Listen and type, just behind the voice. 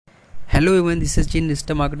Hello everyone, this is Chin,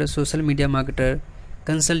 digital marketer, social media marketer,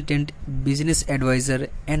 consultant, business advisor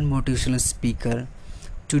and motivational speaker.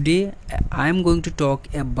 Today I am going to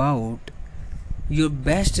talk about your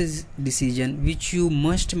best decision which you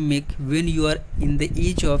must make when you are in the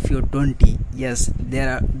age of your 20. Yes,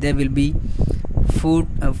 there will be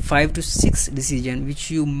 5 to 6 decision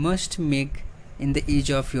which you must make in the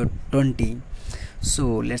age of your 20. So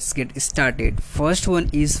let's get started. First one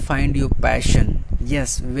is find your passion.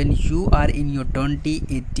 Yes, when you are in your 20,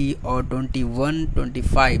 80 or 21,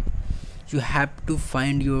 25, you have to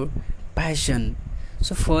find your passion.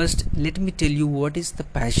 So first let me tell you what is the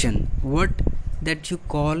passion. What that you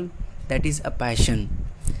call that is a passion.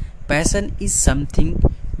 Passion is something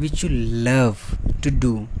which you love to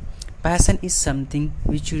do. Passion is something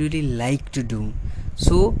which you really like to do.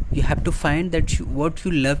 So you have to find that what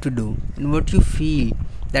you love to do and what you feel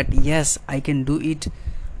that yes, I can do it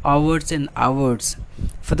hours and hours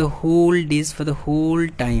for the whole days, for the whole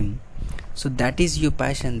time. So that is your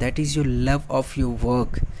passion, that is your love of your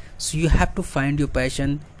work. So you have to find your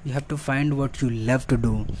passion, you have to find what you love to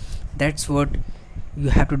do. That's what you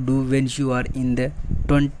have to do when you are in the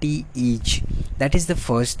 20 age. That is the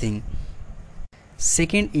first thing.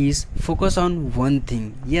 Second is focus on one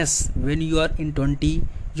thing. Yes, when you are in 20,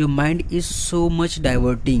 your mind is so much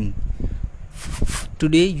diverting.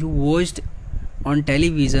 Today you watched on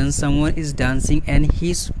television someone is dancing and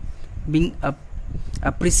he's being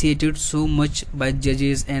appreciated so much by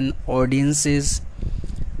judges and audiences.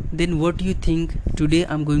 Then what do you think? Today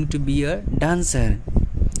I'm going to be a dancer.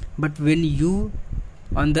 But when you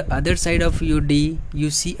on the other side of your day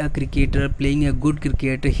you see a cricketer playing a good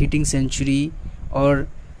cricket, hitting century or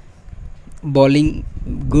bowling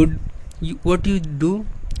good, what you do,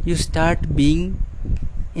 you start being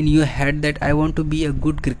in your head that I want to be a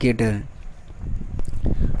good cricketer.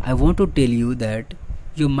 I want to tell you that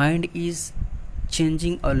your mind is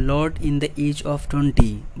changing a lot in the age of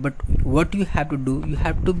 20, but what you have to do, you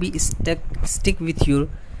have to be stick with your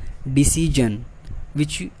decision,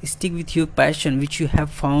 which you stick with your passion which you have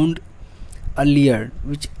found earlier,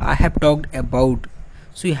 which I have talked about.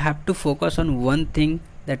 So you have to focus on one thing,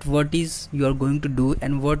 that what is you are going to do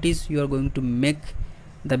and what is you are going to make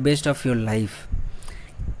the best of your life.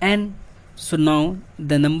 And so now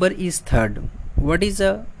the number is third. What is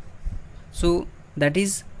a so that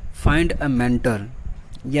is find a mentor.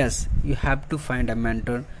 Yes, you have to find a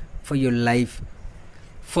mentor for your life.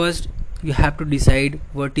 First you have to decide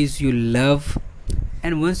what is you love,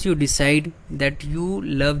 and once you decide that you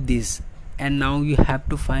love this, and now you have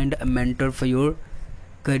to find a mentor for your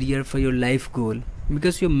career, for your life goal,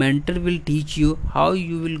 because your mentor will teach you how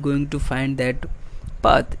you will going to find that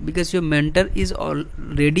path, because your mentor is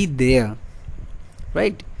already there,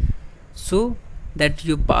 right? So that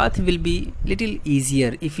your path will be little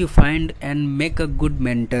easier if you find and make a good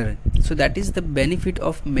mentor. So that is the benefit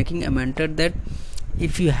of making a mentor, that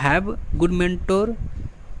if you have good mentor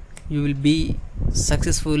you will be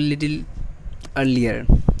successful little earlier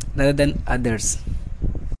rather than others.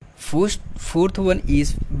 Fourth one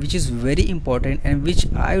is, which is very important and which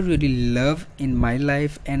I really love in my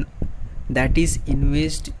life, and that is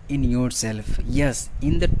invest in yourself. Yes,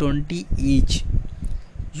 in the 20 age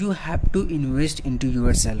you have to invest into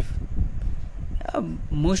yourself.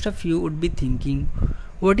 Most of you would be thinking,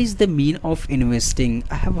 what is the mean of investing?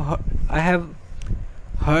 I have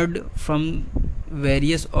heard from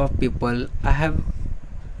various of people, I have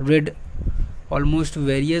read almost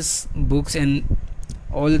various books and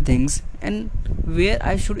all the things, and where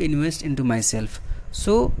I should invest into myself.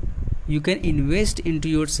 So you can invest into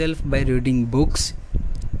yourself by reading books,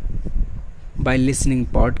 by listening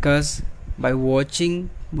podcasts, by watching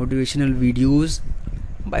motivational videos,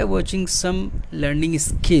 by watching some learning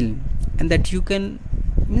skill, and that you can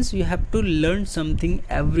means you have to learn something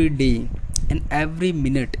every day and every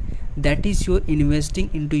minute. That is your investing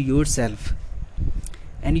into yourself,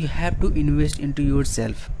 and you have to invest into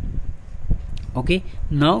yourself. Okay,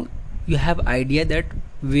 now you have idea that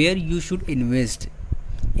where you should invest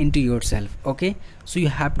into yourself. Okay, so you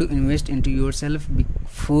have to invest into yourself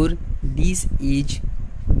before this age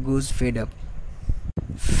goes fade up.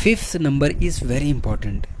 Fifth number is very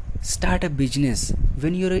important. Start a business.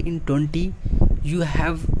 When you're in 20, you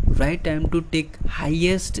have right time to take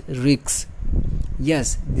highest risks.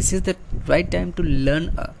 Yes, this is the right time to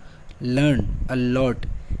learn a lot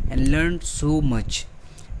and learn so much.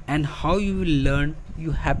 And how you will learn,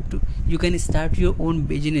 you can start your own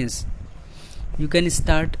business, you can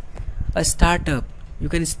start a startup, you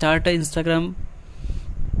can start an Instagram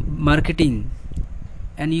marketing,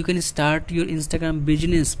 and you can start your Instagram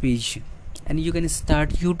business page, and you can start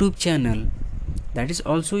YouTube channel. that is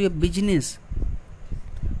also a business.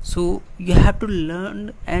 So you have to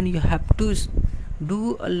learn and you have to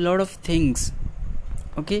do a lot of things.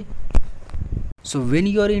 Okay, so when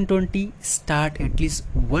you are in 20, start at least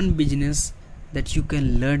one business that you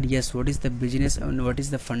can learn. Yes, what is the business and what is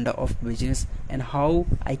the funda of business and how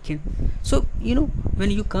I can. So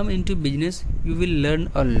when you come into business, you will learn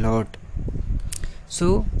a lot.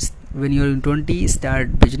 So when you're in 20,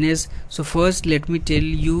 start business. So first, let me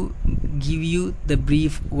give you the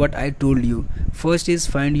brief what I told you. First is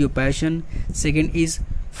find your passion. Second is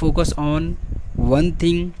focus on one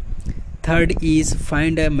thing. Third is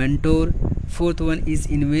find a mentor. Fourth one is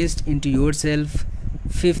invest into yourself.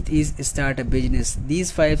 Fifth is start a business.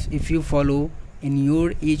 These five, if you follow in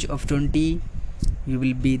your age of 20, you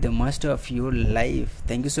will be the master of your life.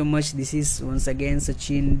 Thank you so much. This is once again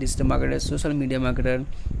Sachin, digital marketer, social media marketer,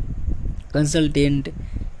 consultant,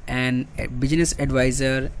 and a business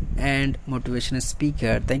advisor and motivational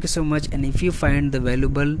speaker. Thank you so much. And if you find the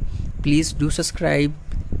valuable, please do subscribe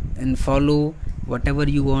and follow whatever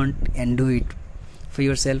you want and do it for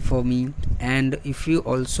yourself, for me. And if you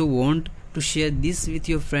also want to share this with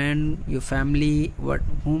your friend, your family,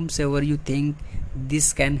 whomsoever you think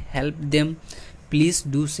this can help them, please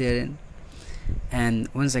do share. And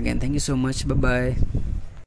once again, thank you so much. Bye bye.